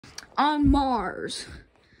on Mars.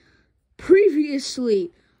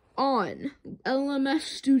 Previously on LMS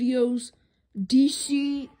Studios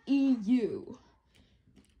DCEU.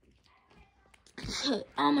 Okay,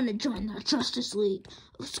 I'm gonna join the Justice League.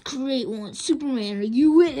 Let's create one. Superman, are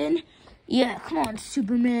you in? Yeah, come on,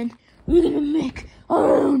 Superman. We're gonna make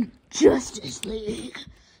our own Justice League.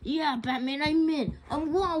 Yeah, Batman, I'm in.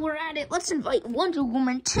 And while we're at it, let's invite Wonder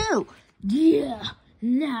Woman too. Yeah.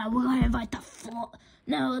 Now we're gonna invite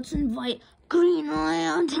Now let's invite Green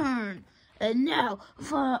Lantern. And now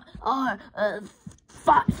for our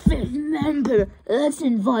fifth member, let's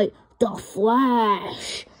invite the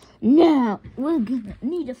Flash. Now we're gonna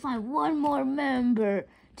need to find one more member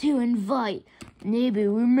to invite. Maybe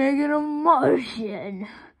we make it a Martian.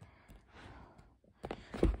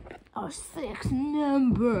 Our sixth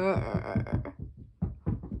member.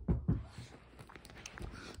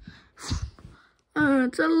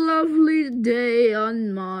 It's a lovely day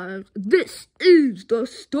on Mars. This is the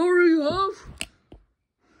story of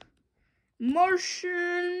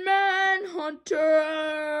Martian Manhunter.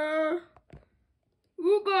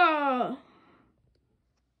 Ooga!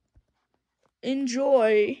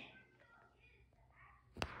 Enjoy.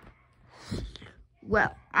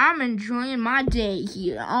 Well, I'm enjoying my day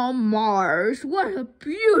here on Mars. What a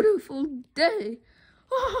beautiful day.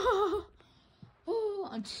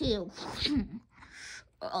 Until...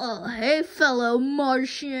 hey, fellow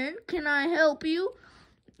Martian, can I help you?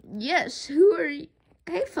 Yes, who are you?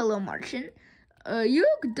 Hey, fellow Martian, you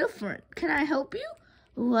look different. Can I help you?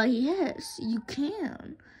 Why, yes, you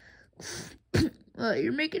can.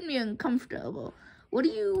 You're making me uncomfortable. What are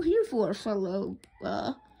you here for, fellow,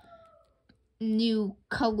 new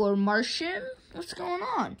color Martian? What's going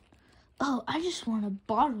on? Oh, I just want to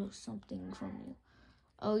borrow something from you.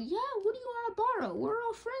 Oh, yeah, what do you want to borrow? We're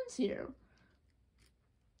all friends here.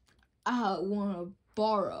 I want to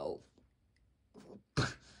borrow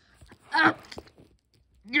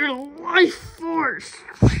your life force.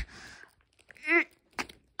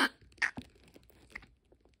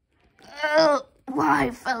 Why,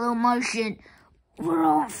 fellow Martian? We're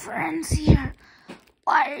all friends here.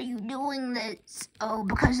 Why are you doing this? Oh,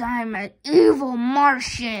 because I'm an evil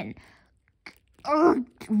Martian.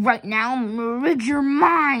 Right now, I'm gonna rid your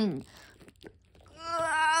mind.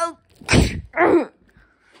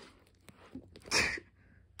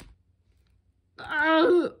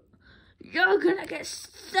 You're gonna get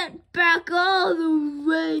sent back all the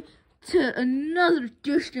way to another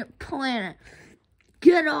distant planet.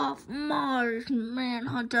 Get off Mars,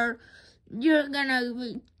 Manhunter. You're gonna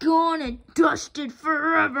be gone and dusted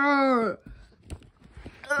forever.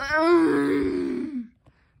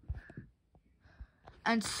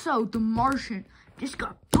 And so the Martian just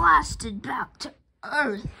got blasted back to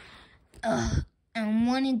Earth. And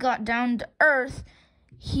when he got down to Earth,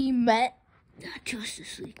 he met the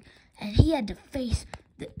Justice League. And he had to face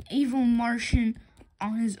the evil Martian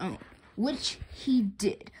on his own, which he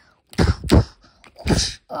did.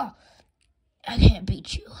 I can't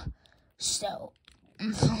beat you. So,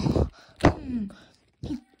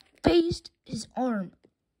 he phased his arm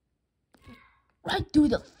right through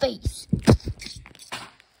the face.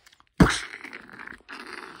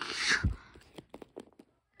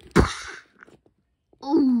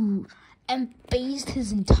 Ooh, and phased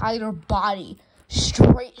his entire body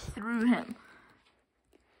straight through him.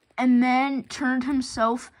 And then turned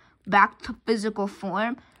himself back to physical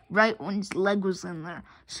form right when his leg was in there.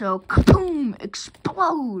 So, kaboom,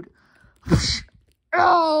 explode.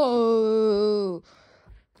 Oh,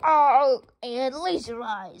 and laser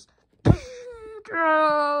eyes.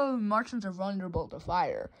 Martians are vulnerable to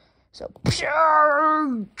fire. So,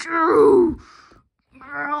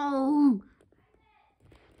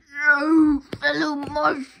 fellow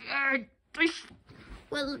Martian, this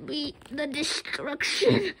will be the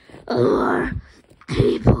destruction of our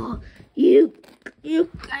people. You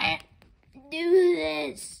can't do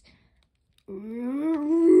this.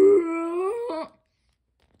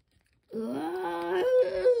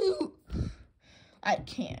 I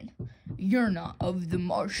can. You're not of the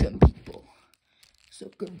Martian people. So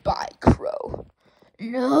goodbye, Crow.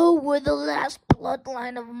 No, we're the last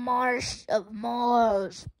bloodline of Mars.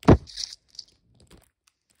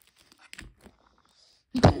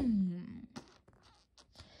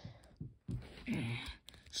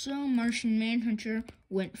 So Martian Manhunter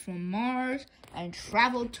went from Mars and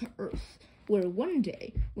traveled to Earth, where one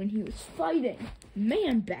day, when he was fighting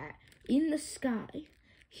Man-Bat in the sky,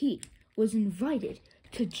 he was invited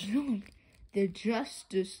to join the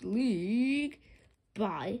Justice League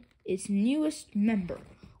by its newest member.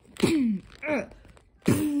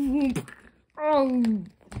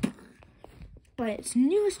 by its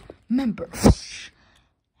newest member.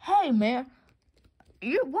 Hey, man.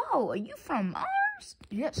 Wow, are you from Mars?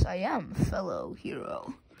 Yes, I am, fellow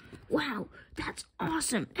hero. Wow, that's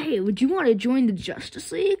awesome. Hey, would you want to join the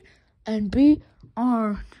Justice League and be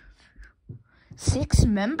our 6th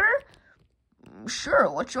member? Sure,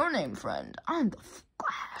 what's your name, friend? I'm the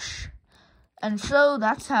Flash. And so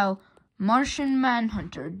that's how Martian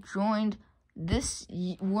Manhunter joined this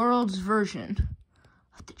world's version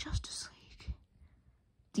of the Justice League.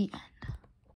 The end.